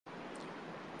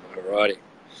Alrighty.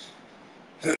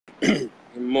 Good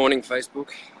morning, Facebook.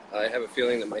 I have a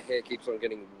feeling that my hair keeps on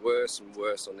getting worse and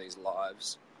worse on these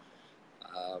lives.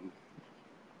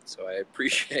 So I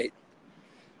appreciate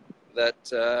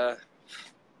that,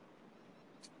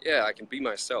 I can be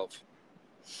myself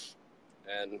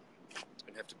and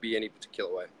don't have to be any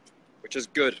particular way, which is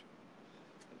good.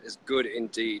 It is good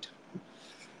indeed.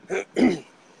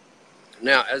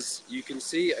 Now, as you can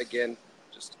see, again,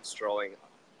 just strolling.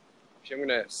 Actually, I'm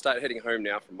going to start heading home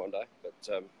now from Bondi,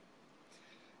 but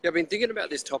I've been thinking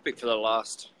about this topic for the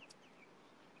last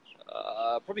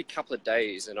probably couple of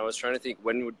days, and I was trying to think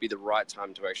when would be the right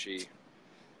time to actually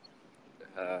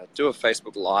do a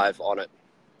Facebook Live on it.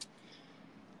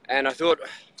 And I thought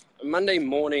Monday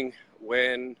morning,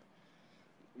 when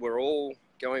we're all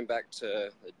going back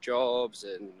to the jobs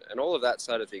and all of that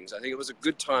side of things, I think it was a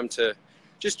good time to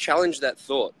just challenge that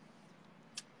thought.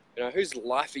 You know, whose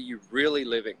life are you really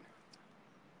living?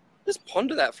 Just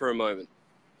ponder that for a moment.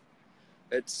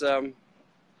 It's, I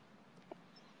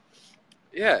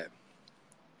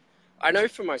know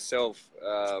for myself,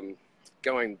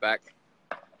 going back,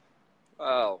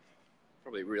 well,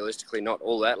 probably realistically not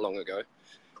all that long ago,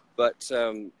 but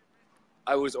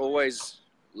I was always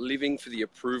living for the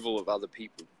approval of other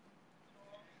people.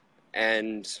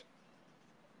 And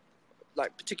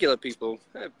like particular people,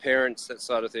 parents, that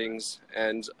side of things.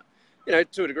 And, you know,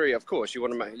 to a degree, of course, you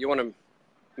want to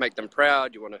make them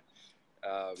proud. You want to,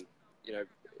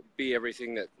 be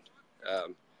everything that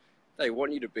they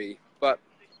want you to be. But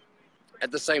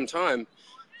at the same time,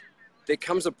 there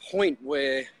comes a point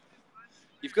where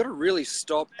you've got to really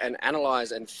stop and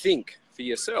analyze and think for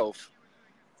yourself.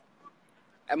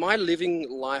 Am I living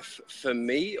life for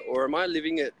me, or am I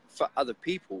living it for other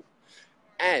people?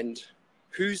 And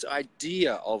whose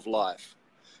idea of life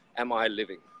am I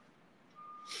living?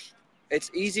 It's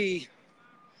easy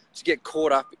to get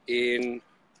caught up in,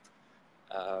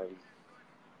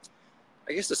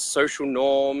 the social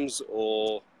norms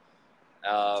or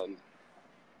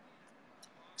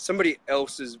somebody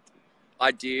else's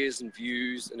ideas and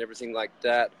views and everything like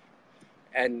that,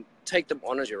 and take them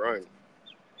on as your own.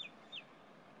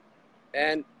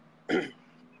 And,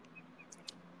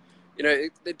 there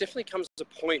definitely comes a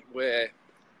point where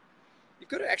you've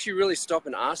got to actually really stop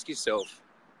and ask yourself,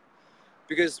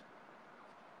 because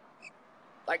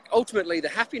ultimately the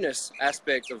happiness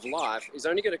aspect of life is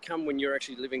only going to come when you're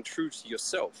actually living true to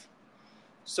yourself.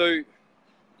 So,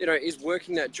 is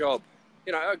working that job,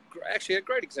 actually a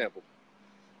great example.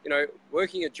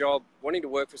 Working a job, wanting to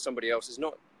work for somebody else it's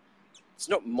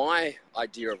not my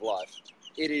idea of life.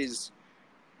 It is,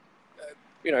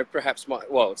 perhaps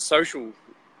it's social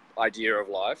idea of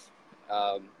life.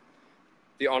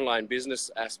 The online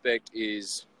business aspect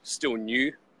is still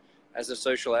new as a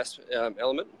social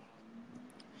element.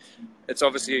 It's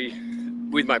obviously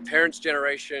with my parents'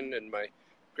 generation and my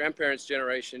grandparents'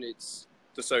 generation, it's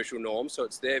the social norm, so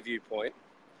it's their viewpoint.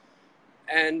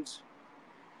 And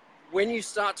when you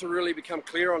start to really become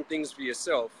clear on things for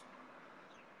yourself,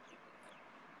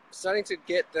 starting to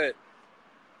get that,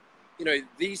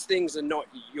 these things are not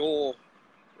your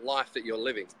life that you're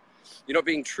living. You're not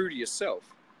being true to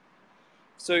yourself.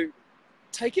 So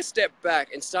take a step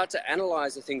back and start to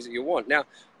analyze the things that you want. Now,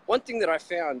 one thing that I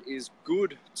found is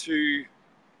good to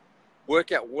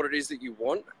work out what it is that you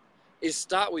want is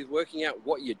start with working out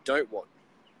what you don't want.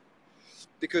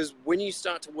 Because when you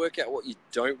start to work out what you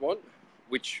don't want,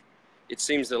 which it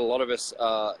seems that a lot of us,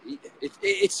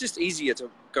 it's just easier to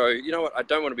go, you know what, I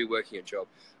don't want to be working a job.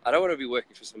 I don't want to be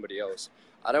working for somebody else.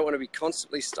 I don't want to be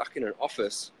constantly stuck in an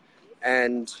office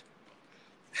and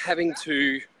having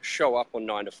to show up on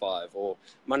 9 to 5 or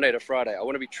Monday to Friday. I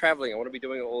want to be traveling. I want to be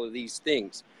doing all of these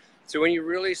things. So when you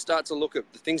really start to look at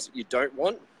the things that you don't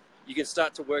want, you can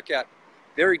start to work out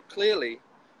very clearly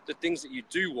the things that you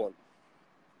do want.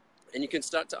 And you can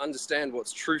start to understand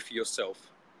what's true for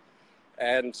yourself.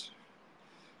 And,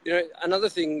 another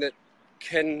thing that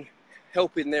can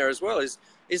help in there as well is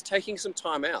taking some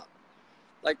time out.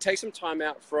 Take some time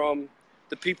out from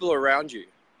the people around you.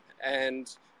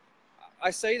 And I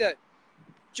say that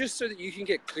just so that you can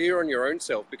get clear on your own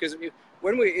self, because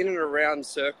when we're in and around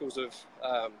circles of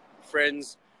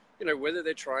friends, whether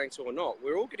they're trying to or not,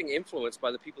 we're all getting influenced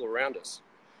by the people around us.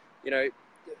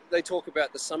 They talk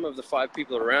about the sum of the 5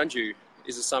 people around you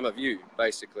is the sum of you,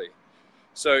 basically.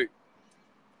 So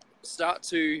start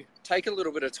to take a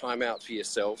little bit of time out for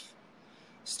yourself.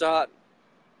 Start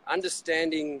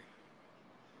understanding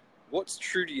what's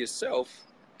true to yourself,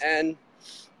 and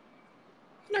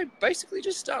basically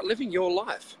just start living your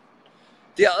life.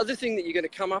 The other thing that you're going to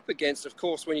come up against, of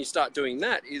course, when you start doing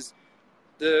that is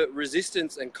the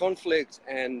resistance and conflict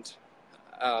and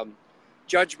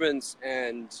judgments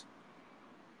and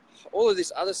all of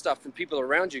this other stuff from people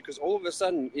around you, because all of a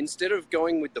sudden, instead of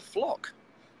going with the flock,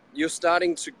 you're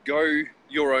starting to go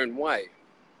your own way.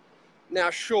 Now,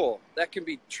 sure, that can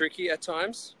be tricky at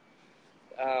times.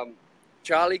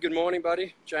 Charlie, good morning,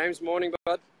 buddy. James, morning,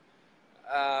 bud.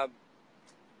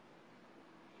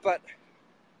 But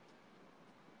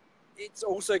it's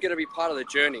also going to be part of the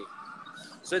journey.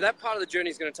 So that part of the journey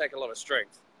is going to take a lot of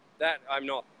strength. That I'm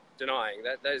not denying.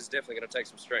 That is definitely going to take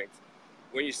some strength.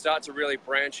 When you start to really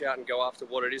branch out and go after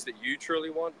what it is that you truly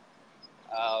want,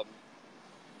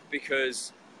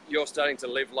 because you're starting to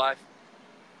live life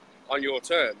on your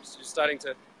terms. You're starting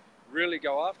to really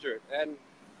go after it. And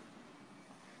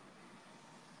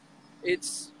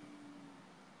it's,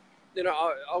 you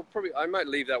know, I might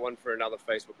leave that one for another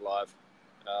Facebook Live.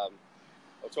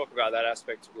 I'll talk about that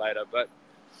aspect later. But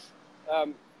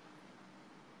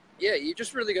yeah, you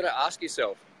just really got to ask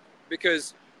yourself,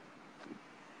 because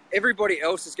everybody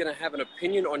else is going to have an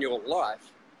opinion on your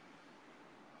life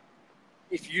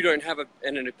if you don't have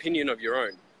an opinion of your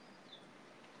own.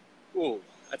 Ooh,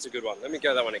 that's a good one. Let me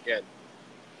go that one again.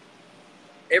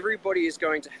 Everybody is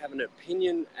going to have an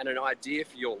opinion and an idea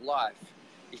for your life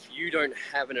if you don't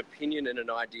have an opinion and an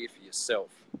idea for yourself,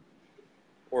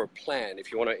 or a plan,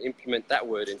 if you want to implement that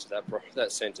word into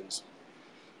that sentence.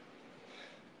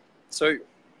 So,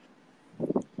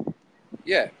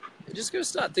 yeah, you're just going to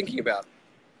start thinking about,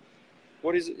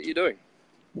 what is it that you're doing?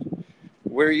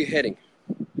 Where are you heading?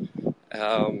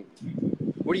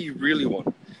 What do you really want?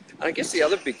 And I guess the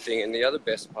other big thing and the other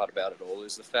best part about it all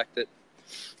is the fact that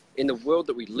in the world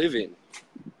that we live in,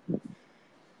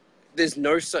 there's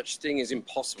no such thing as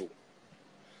impossible.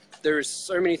 There is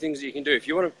so many things that you can do. If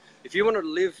you want to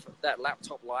live that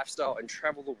laptop lifestyle and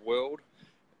travel the world,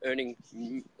 earning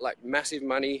like massive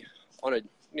money on a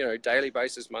daily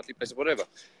basis, monthly basis, whatever,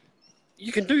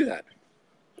 you can do that.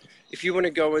 If you want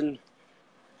to go and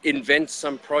invent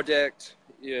some project,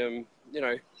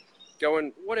 go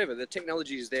and whatever, the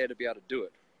technology is there to be able to do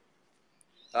it.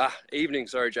 Evening,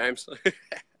 sorry, James.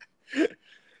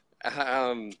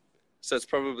 So it's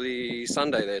probably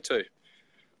Sunday there too,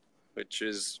 which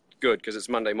is good because it's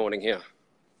Monday morning here.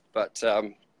 But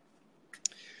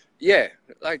yeah,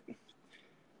 like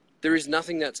there is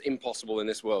nothing that's impossible in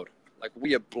this world. Like,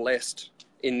 we are blessed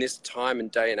in this time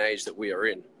and day and age that we are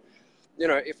in. You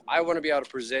know, if I want to be able to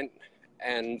present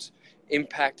and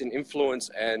impact and influence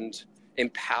and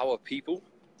empower people,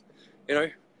 you know,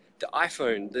 the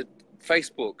iPhone, the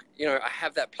Facebook, you know, I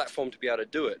have that platform to be able to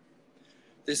do it.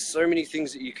 There's so many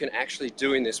things that you can actually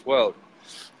do in this world.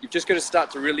 You've just got to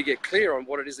start to really get clear on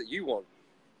what it is that you want.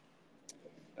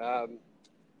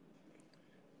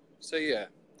 So yeah,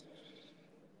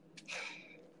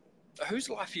 whose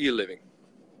life are you living?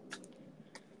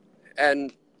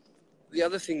 And the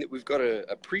other thing that we've got to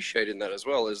appreciate in that as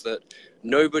well is that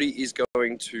nobody is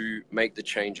going to make the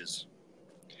changes.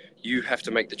 You have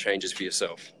to make the changes for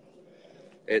yourself.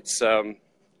 It's, I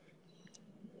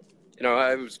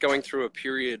was going through a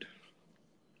period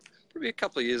probably a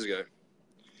couple of years ago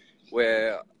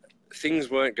where things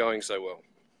weren't going so well.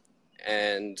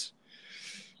 And,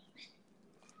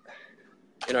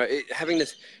 having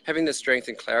the strength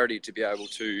and clarity to be able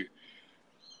to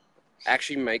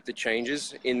actually make the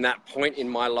changes in that point in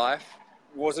my life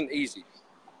wasn't easy.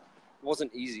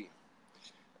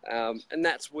 And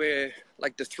that's where,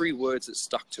 like, the 3 words that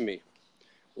stuck to me: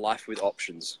 life with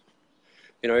options.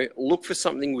 Look for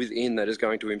something within that is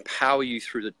going to empower you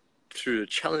through the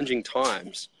challenging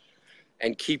times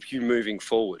and keep you moving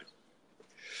forward.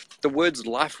 The words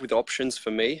life with options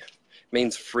for me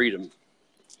means freedom.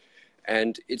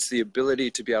 And it's the ability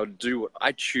to be able to do what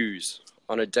I choose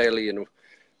on a daily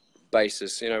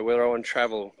basis, whether I want to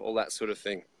travel, all that sort of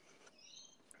thing.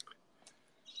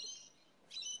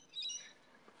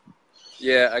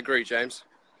 Yeah, I agree, James.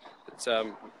 It's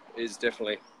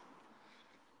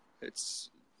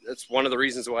one of the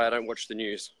reasons why I don't watch the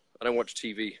news. I don't watch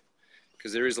TV,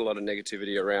 because there is a lot of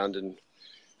negativity around, and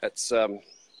that's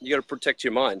you got to protect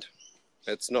your mind.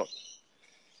 It's not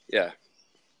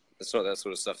that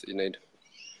sort of stuff that you need.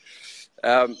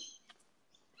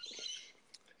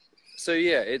 So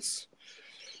yeah, it's,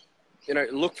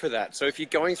 look for that. So if you're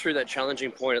going through that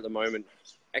challenging point at the moment,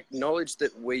 acknowledge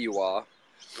that where you are,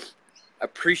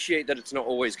 appreciate that it's not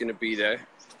always going to be there,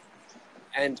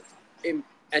 and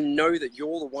know that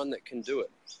you're the one that can do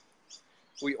it.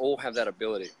 We all have that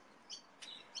ability.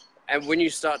 And when you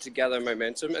start to gather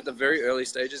momentum at the very early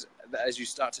stages, as you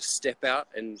start to step out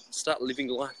and start living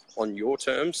life on your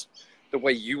terms, the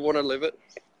way you want to live it,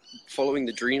 following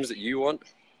the dreams that you want,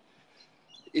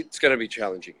 it's going to be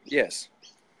challenging, yes.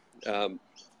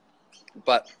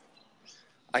 But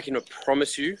I can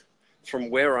promise you, from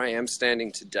where I am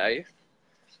standing today,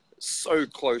 so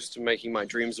close to making my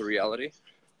dreams a reality,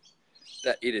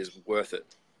 that it is worth it.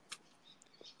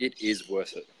 It is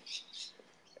worth it.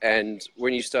 And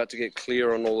when you start to get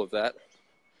clear on all of that,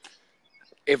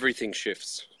 everything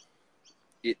shifts.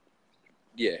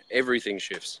 Everything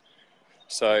shifts.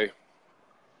 So,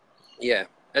 yeah,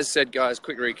 as said, guys,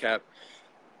 quick recap.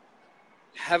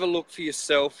 Have a look for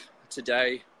yourself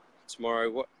today,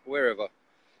 tomorrow, wherever.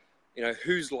 You know,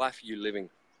 whose life are you living?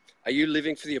 Are you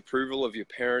living for the approval of your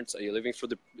parents? Are you living for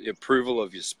the approval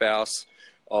of your spouse,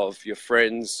 of your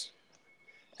friends?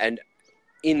 And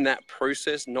in that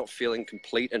process, not feeling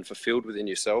complete and fulfilled within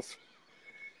yourself?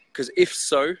 Because if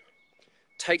so,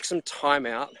 take some time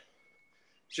out,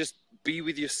 just be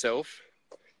with yourself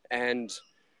and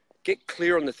get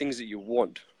clear on the things that you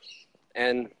want.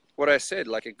 And what I said,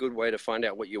 like a good way to find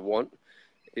out what you want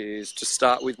is to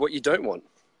start with what you don't want.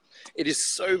 It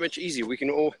is so much easier.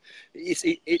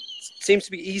 It seems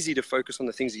to be easy to focus on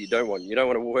the things that you don't want. You don't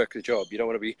want to work a job. You don't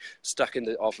want to be stuck in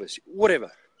the office, whatever.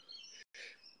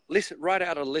 Write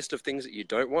out a list of things that you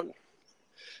don't want.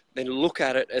 Then look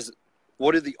at it as,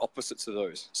 what are the opposites of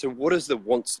those? So what is the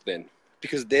wants then?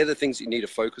 Because they're the things you need to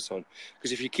focus on.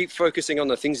 Because if you keep focusing on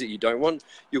the things that you don't want,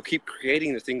 you'll keep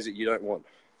creating the things that you don't want.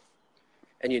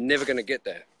 And you're never going to get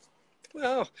there.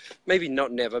 Well, maybe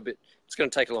not never, but it's going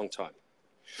to take a long time.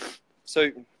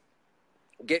 So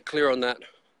get clear on that.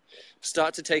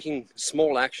 Start to taking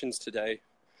small actions today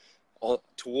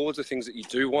towards the things that you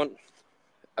do want.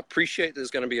 Appreciate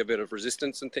there's going to be a bit of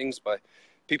resistance and things by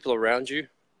people around you.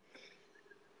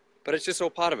 But it's just all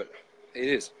part of it. It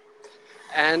is.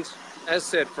 And as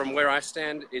said, from where I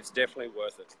stand, it's definitely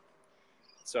worth it.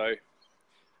 So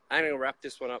I'm going to wrap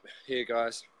this one up here,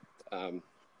 guys.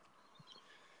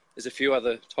 There's a few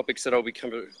other topics that I'll be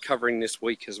covering this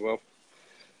week as well.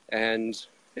 And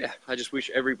yeah, I just wish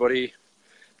everybody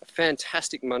a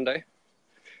fantastic Monday.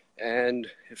 And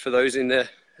for those in there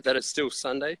that it's still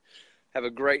Sunday, have a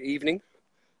great evening.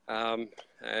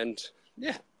 And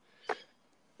yeah,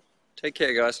 take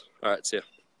care, guys. All right, see ya.